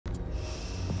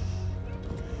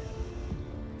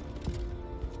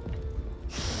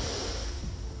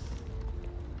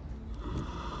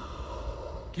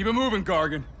Keep it moving,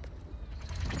 Gargan.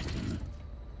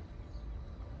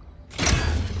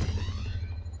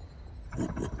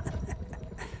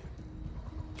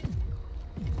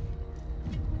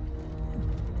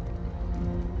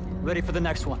 Ready for the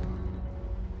next one.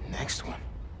 Next one?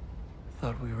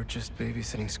 Thought we were just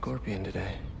babysitting Scorpion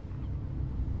today.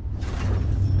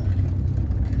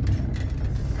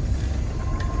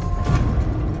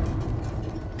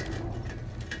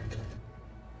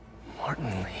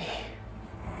 Martin Lee.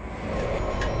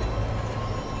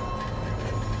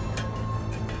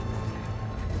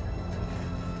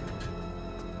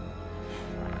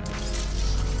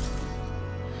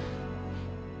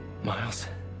 Miles.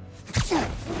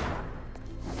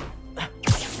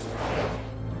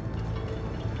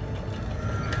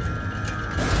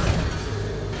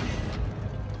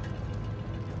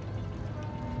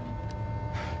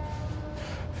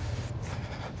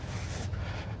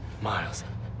 Miles.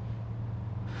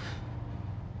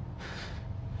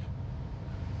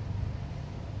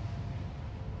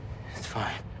 It's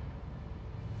fine.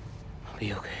 I'll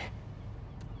be okay.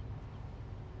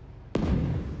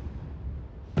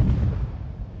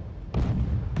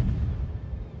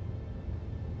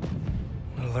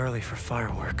 A little early for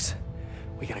fireworks.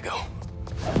 We gotta go.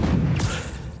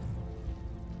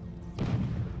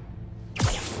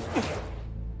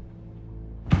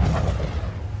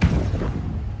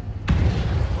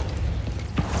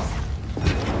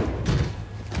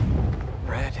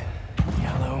 Red,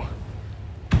 yellow.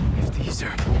 If these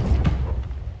are...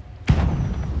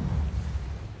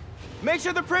 Make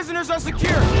sure the prisoners are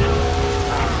secure!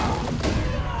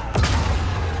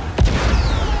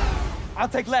 I'll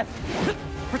take left.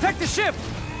 Protect the ship!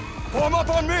 Form up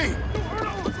on me!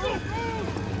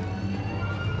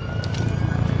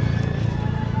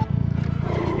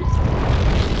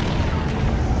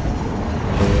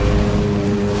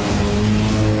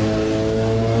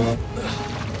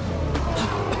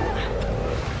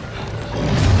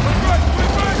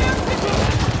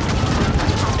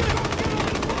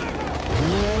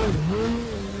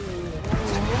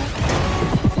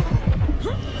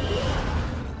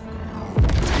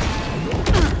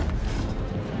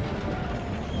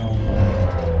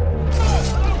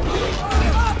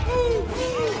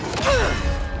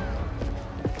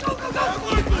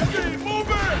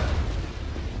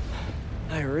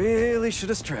 I really should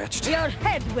have stretched. Your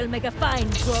head will make a fine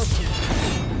trophy.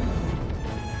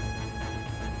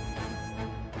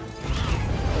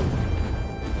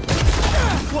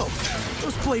 Whoa!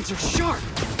 Those blades are sharp!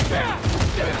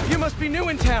 You must be new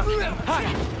in town. Hi,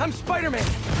 I'm Spider-Man.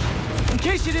 In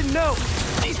case you didn't know,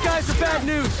 these guys are bad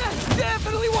news.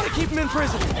 Definitely want to keep them in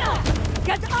prison.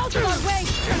 Get out of our way!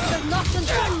 This does not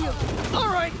concern you! All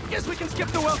right, guess we can skip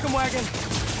the welcome wagon.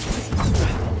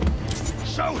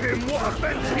 Show him what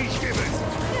offense he's given!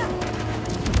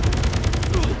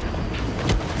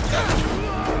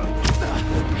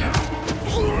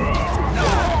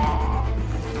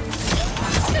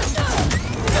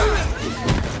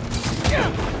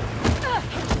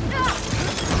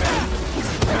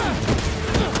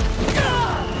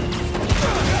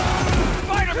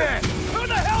 Spider-Man! Who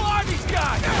the hell are these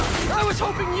guys? I was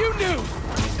hoping you knew!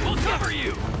 We'll cover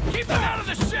you! Keep them out of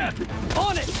the ship!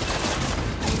 On it!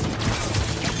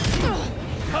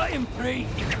 Cut him free!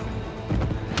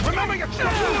 Remember your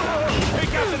trouble!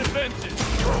 Take out the defenses!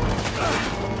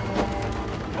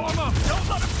 Form up! Don't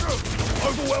let him through!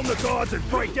 Overwhelm the guards and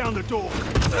break down the door!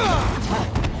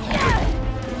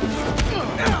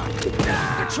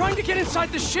 They're trying to get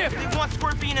inside the ship! They want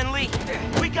Scorpion and Lee.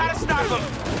 We gotta stop them!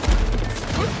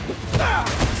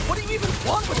 What do you even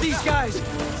want with these guys?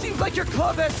 Seems like your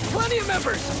club has plenty of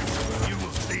members! You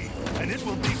will see, and it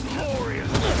will be glorious!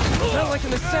 Not liking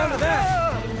the sound of that!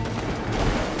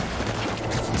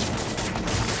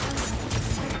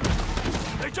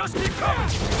 They just keep coming!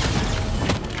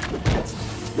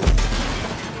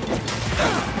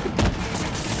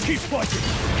 Keep fighting!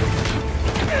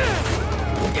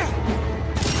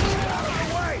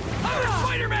 Away! I'm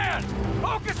Spider-Man!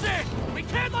 Focus in! We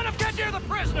can't let him get near the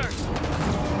prisoners!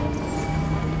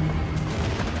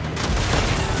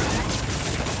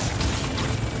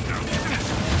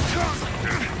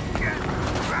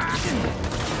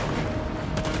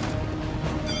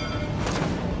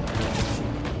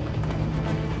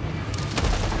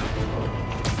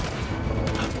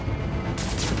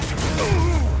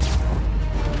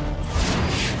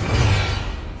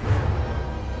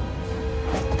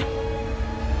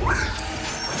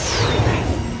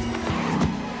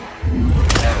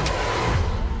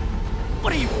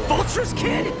 What are you, Vulture's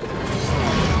kid?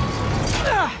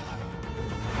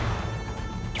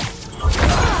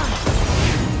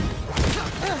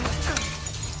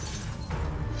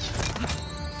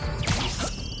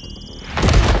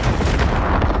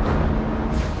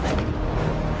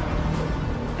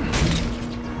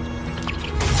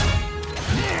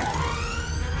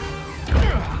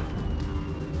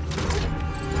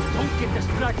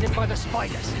 by the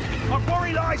spiders. Our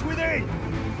quarry lies within!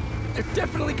 They're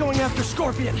definitely going after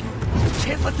Scorpion.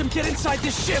 Can't let them get inside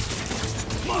this ship.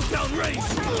 Lockdown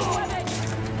raised!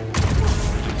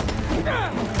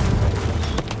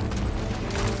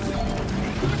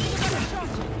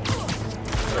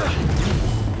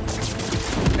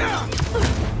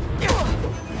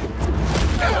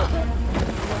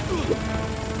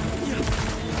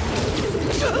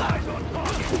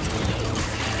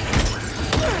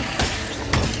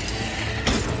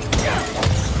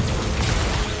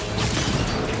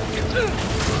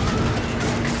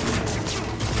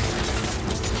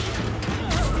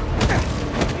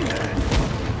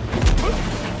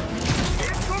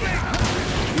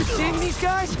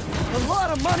 Guys, a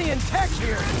lot of money and tech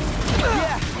here.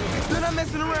 Yeah, they're not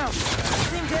messing around.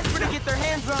 Seem desperate to get their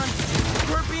hands on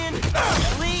Scorpion,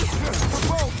 Lee, or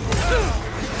both.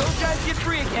 Those guys get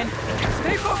free again.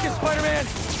 Stay focused, Spider-Man.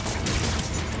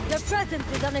 Your presence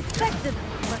is unexpected,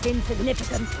 but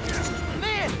insignificant.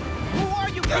 Man, who are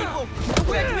you people?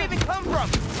 Where did you even come from?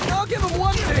 I'll give them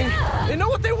one thing. They know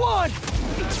what they want.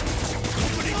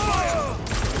 Opening fire!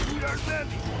 We are dead,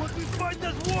 but we fight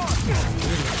as one!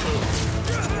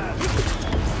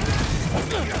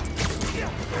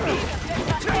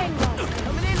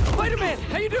 Coming in. Spider-Man,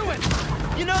 how you doing?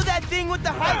 You know that thing with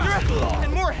the Hydra?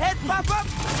 And more heads pop up?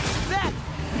 That!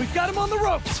 We've got him on the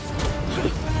ropes.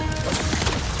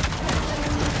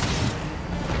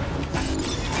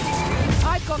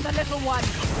 I've got the little one.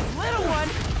 Little one?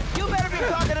 You better be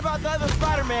talking about the other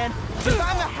Spider-Man, because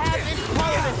I'm a half-inch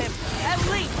taller than him. At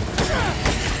least!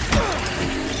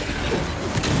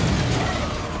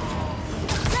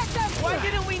 Why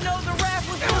didn't we know the raft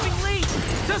was moving lead?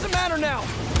 Doesn't matter now.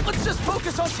 Let's just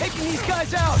focus on taking these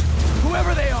guys out,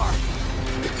 whoever they are.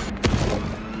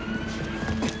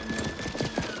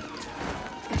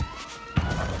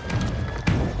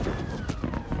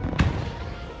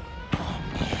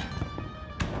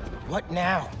 What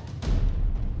now?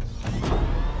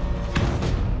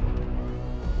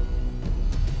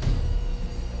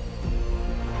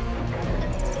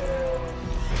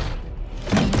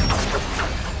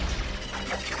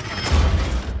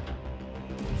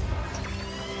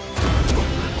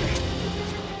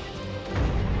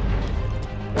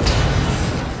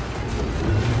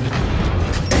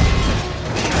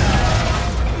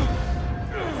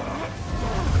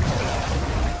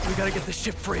 We gotta get the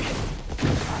ship free.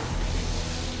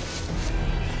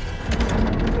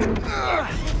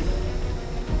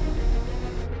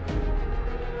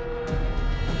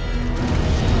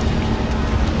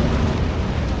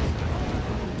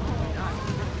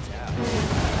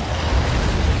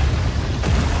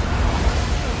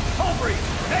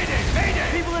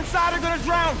 People inside are gonna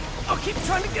drown! I'll keep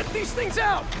trying to get these things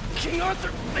out. King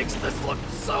Arthur makes this look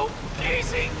so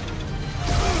easy.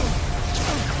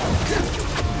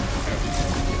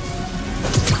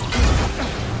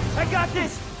 I got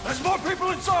this! There's more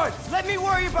people inside! Let me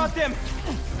worry about them!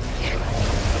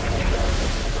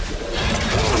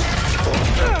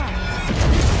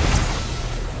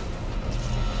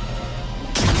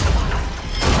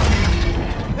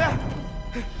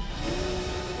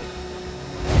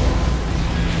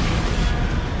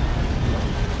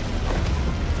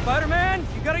 Spider-Man,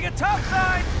 you gotta get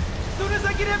topside. As soon as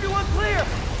I get everyone clear!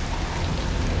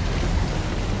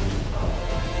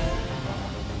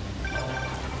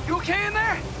 You okay in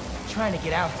there? Trying to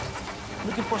get out.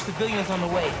 Looking for civilians on the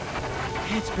way.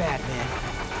 It's bad, man.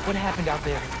 What happened out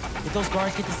there? Did those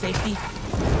guards get to safety?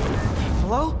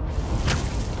 Hello?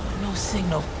 No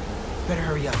signal. Better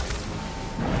hurry up.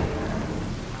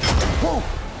 Whoa!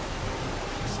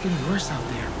 It's getting worse out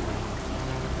there.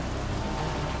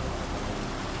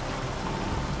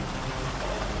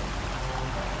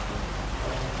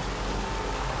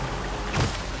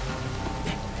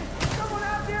 Someone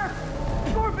out there!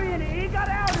 Scorpion, he got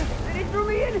out and he threw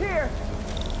me in here!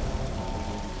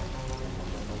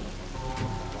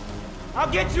 I'll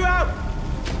get you out!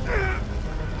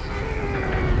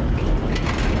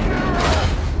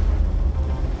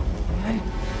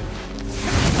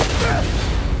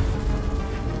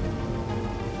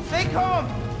 Stay calm!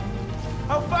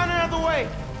 I'll find another way!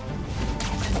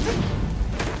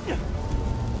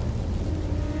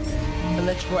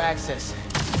 Electrical access.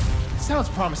 Sounds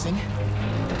promising.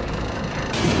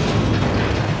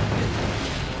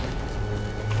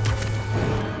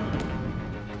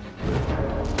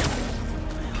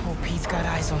 Oh, Pete's got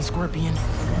eyes on Scorpion.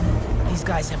 These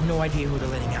guys have no idea who they're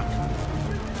letting out.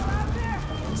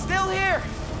 Still here!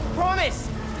 Promise!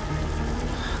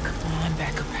 Come on,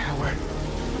 backup power.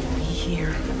 Be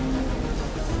here.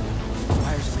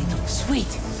 Wires lethal.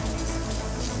 Sweet!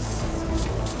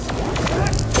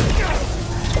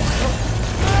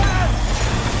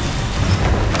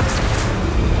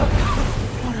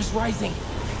 rising.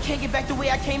 I can't get back the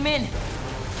way I came in.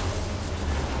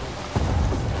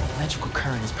 Electrical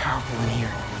current is powerful in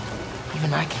here.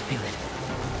 Even I can feel it.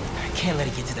 I can't let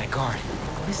it get to that guard.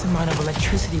 This amount of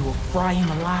electricity will fry him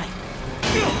alive.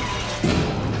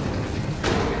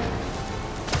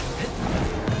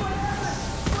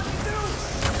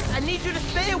 I need you to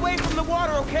stay away from the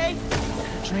water, okay?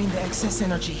 Drain the excess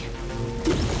energy.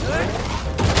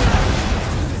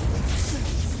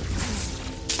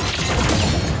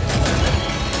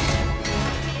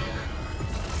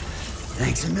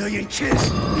 Thanks a million, kid.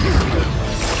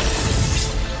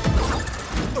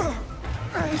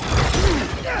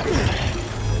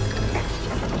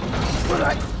 But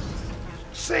I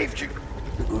saved you.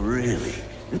 Really?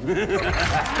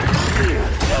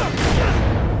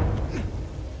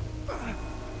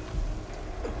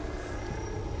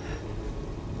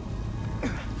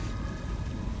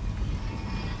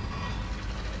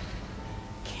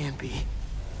 Can't be.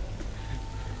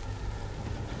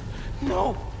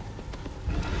 No!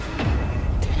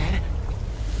 Dad?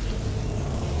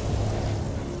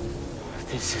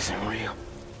 This isn't real.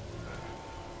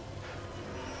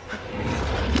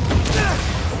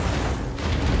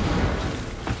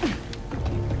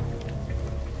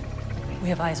 We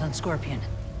have eyes on Scorpion.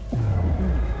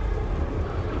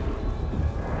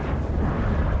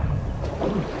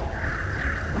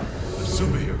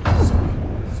 Superhero.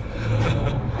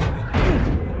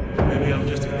 Maybe I'm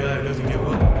just a guy who doesn't give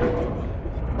up.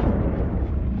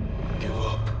 Give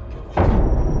up.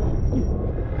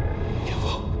 Give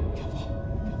up. Give up.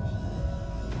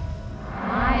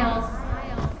 Miles.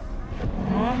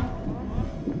 Huh?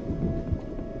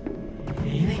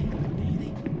 Anything?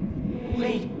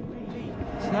 Wait.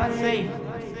 It's not safe.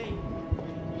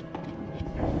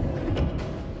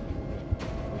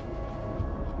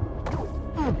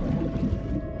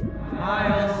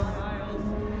 Miles.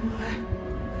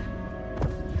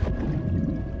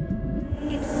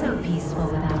 It's so peaceful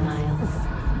without Miles.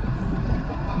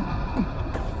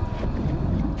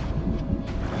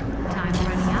 Time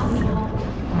running out.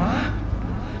 Huh?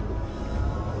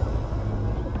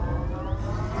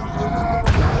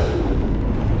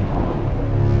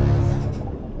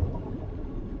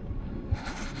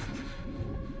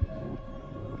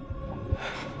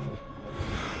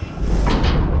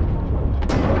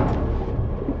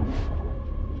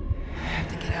 I have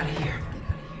to get out of here.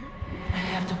 I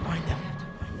have to find them.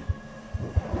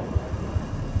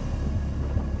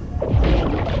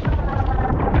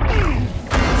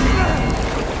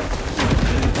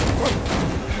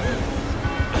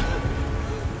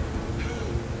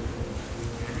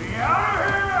 Get out of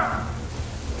here!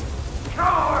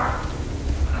 Coward!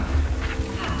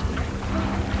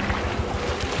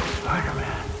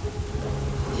 Spider-Man.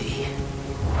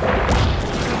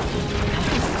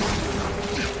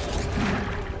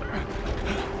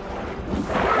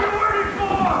 What are you waiting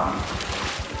for?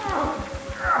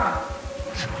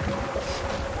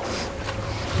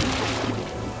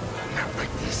 Not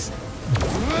like this.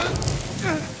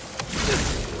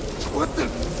 What the?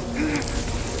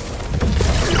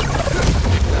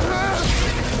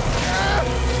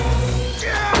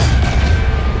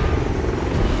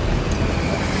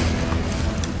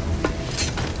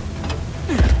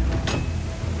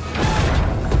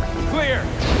 Clear!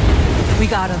 We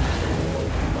got him.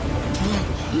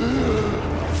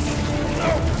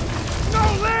 No,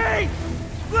 leave!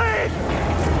 Leave!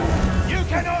 You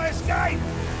cannot escape!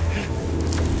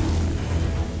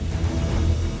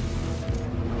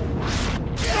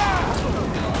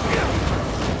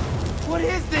 What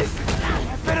is this?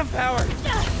 Venom power!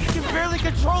 I can barely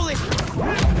control it!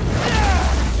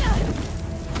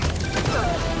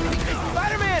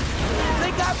 Spider-Man!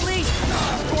 They got Lee!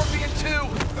 Scorpion 2!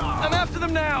 I'm after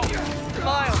them now!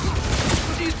 Miles,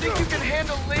 do you think you can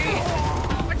handle Lee?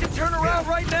 I can turn around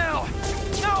right now!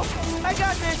 No! I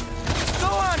got this! Go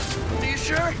on! Are you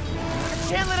sure? I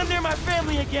can't let him near my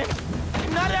family again!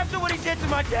 Not after what he did to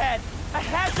my dad! I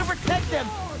have to protect them!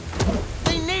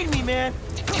 They need me, man!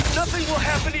 Nothing will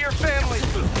happen to your family!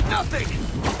 Nothing!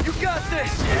 You got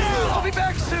this! I'll be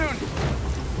back soon!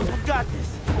 I've got this!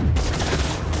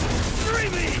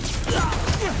 Dreamy!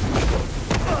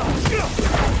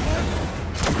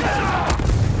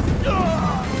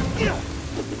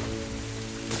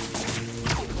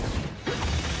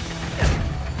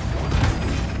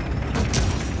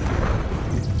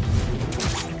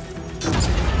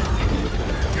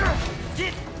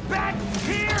 Get back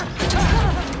here!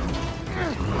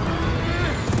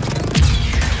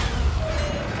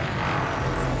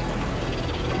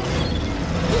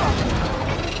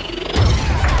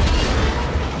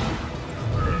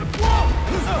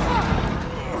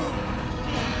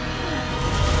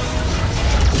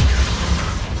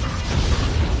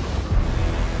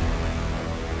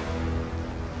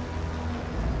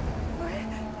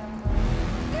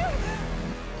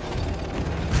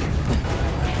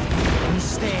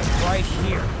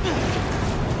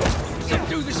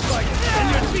 through this fight,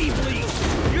 and your team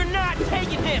leads. You're not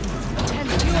taking him! And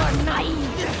you are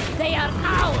naive. They are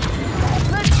ours.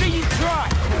 Let's see you try!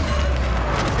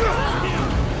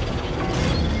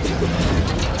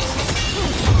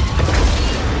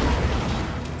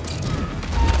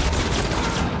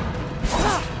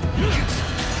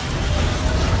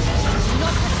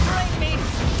 Not betraying me.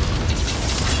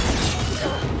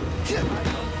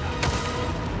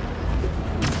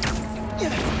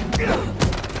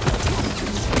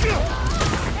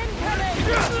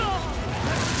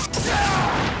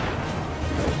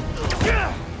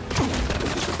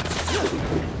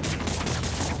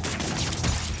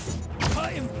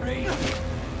 I am free.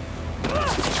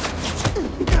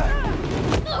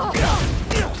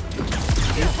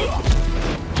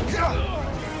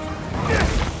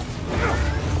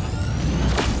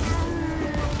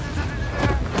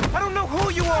 I don't know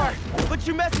who you are, but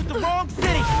you messed with the wrong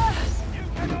city!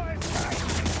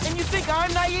 And you think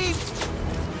I'm naive?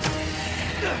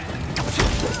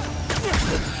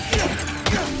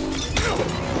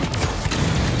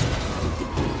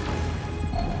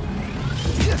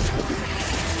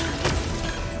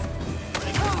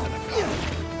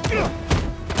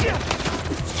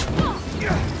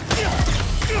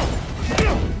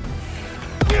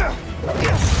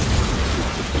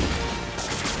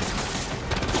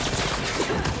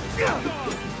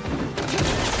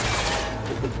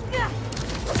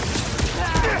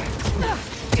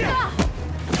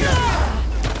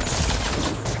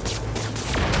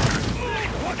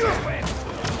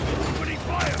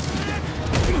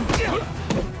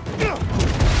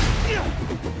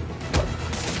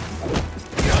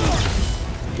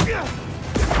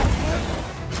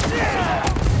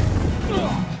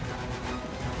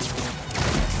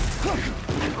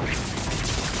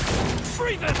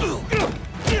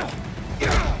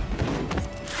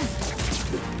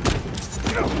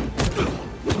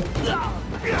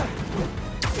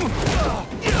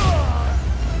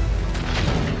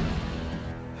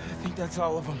 I think that's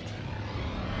all of them.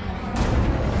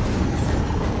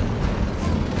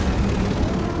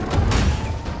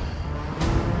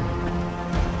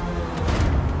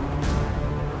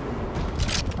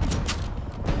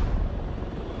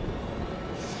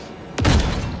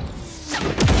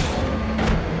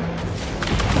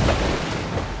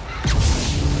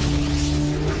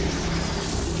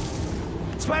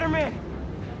 Spider-Man!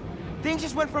 Things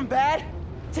just went from bad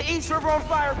to East River on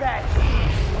fire bad.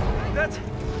 That's...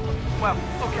 well,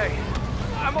 okay.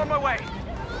 I'm on my way.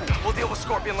 We'll deal with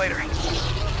Scorpion later. Come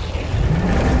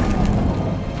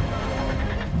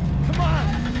on!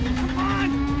 Come on!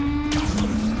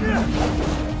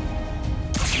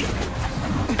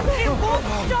 It won't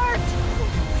start.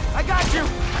 I got you!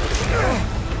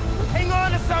 Hang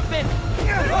on to something!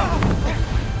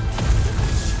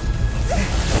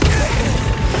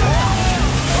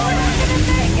 We're not gonna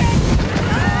make it.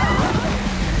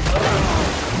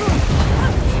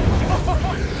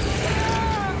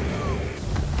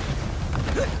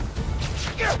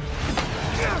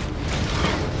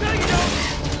 No, you don't!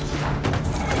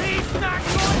 He's not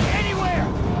going anywhere!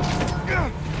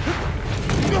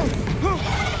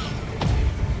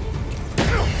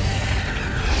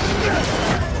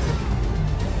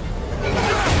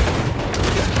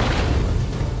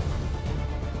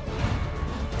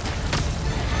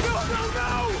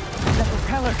 That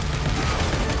propeller!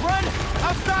 Run!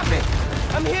 I'll stop it!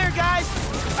 I'm here, guys!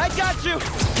 I got you!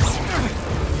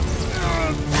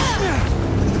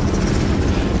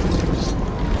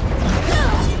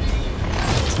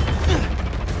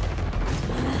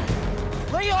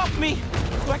 Lay off me,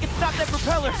 so I can stop that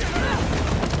propeller!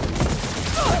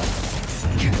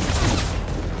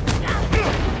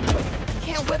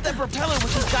 Can't whip that propeller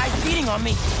with these guys beating on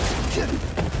me!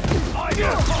 On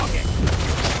your target!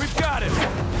 We've got him!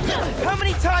 How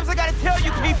many times I gotta tell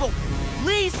you people?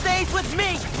 Lee stays with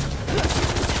me!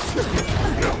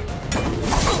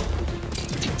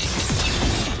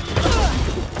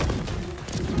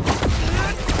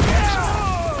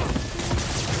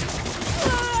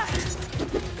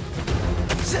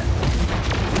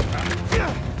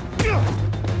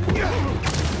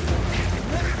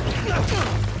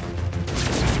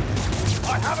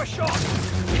 I have a shot!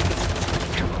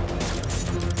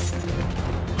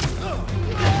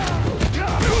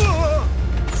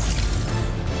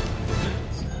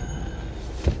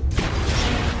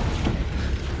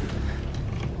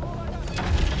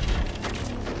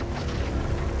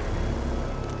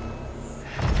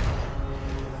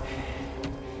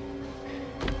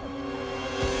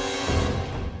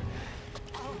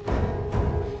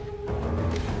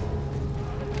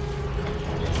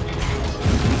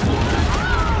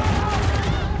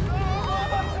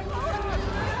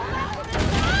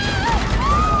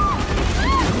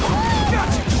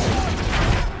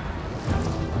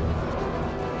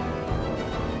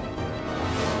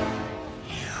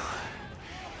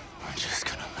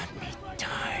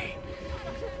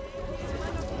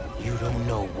 You don't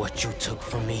know what you took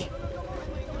from me.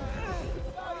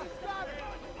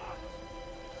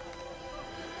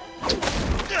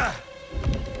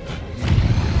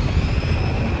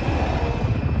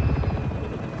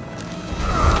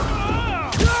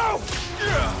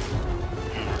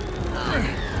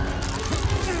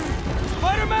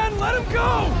 Spider-Man, let him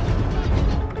go!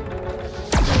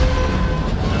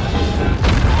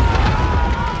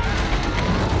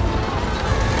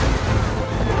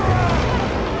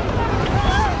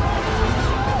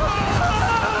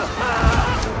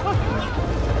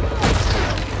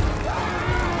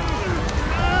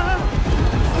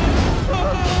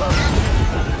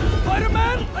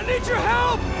 Spider-Man, I need your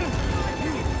help!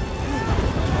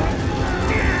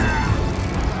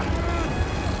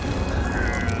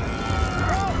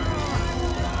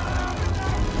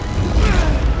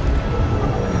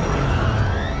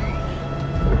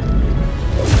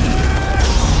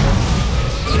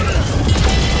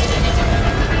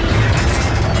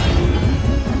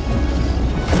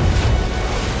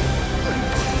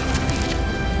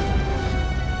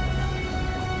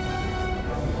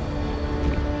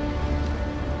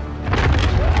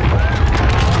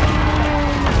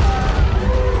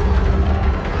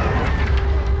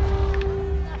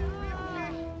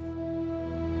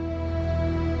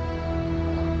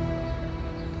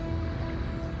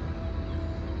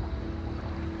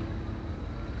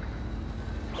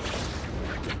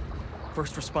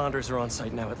 First responders are on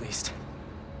site now, at least.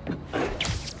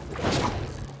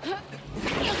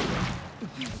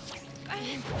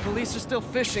 Police are still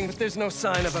fishing, but there's no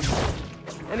sign of them.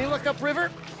 Any luck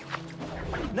upriver?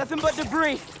 Nothing but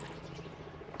debris.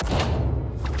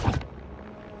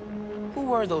 Who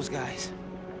were those guys?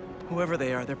 Whoever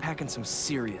they are, they're packing some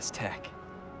serious tech.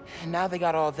 And now they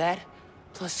got all that,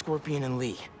 plus Scorpion and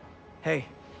Lee. Hey,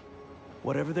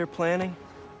 whatever they're planning,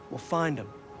 we'll find them.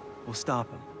 We'll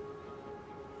stop them.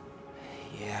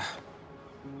 Yeah.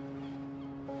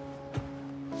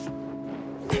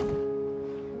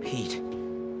 Pete.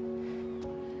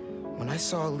 When I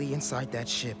saw Lee inside that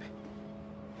ship,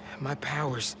 my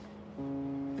powers,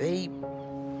 they...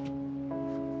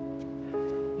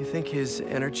 You think his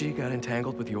energy got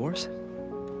entangled with yours?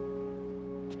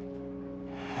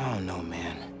 I don't know,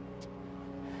 man.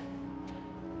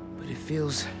 But it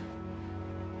feels...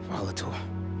 volatile.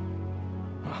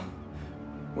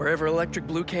 Wherever Electric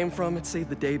Blue came from, it saved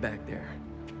the day back there.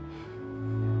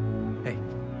 Hey.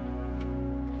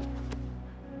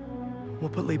 We'll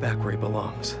put Lee back where he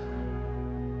belongs.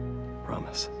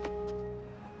 Promise.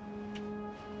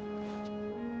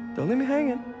 Don't leave me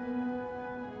hanging.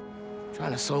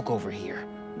 Trying to soak over here.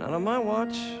 Not on my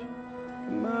watch.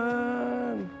 Come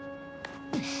on.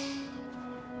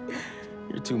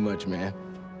 You're too much, man.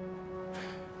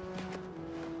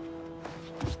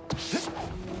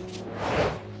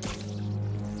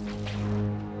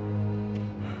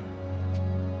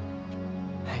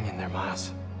 Hang in there,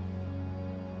 Miles.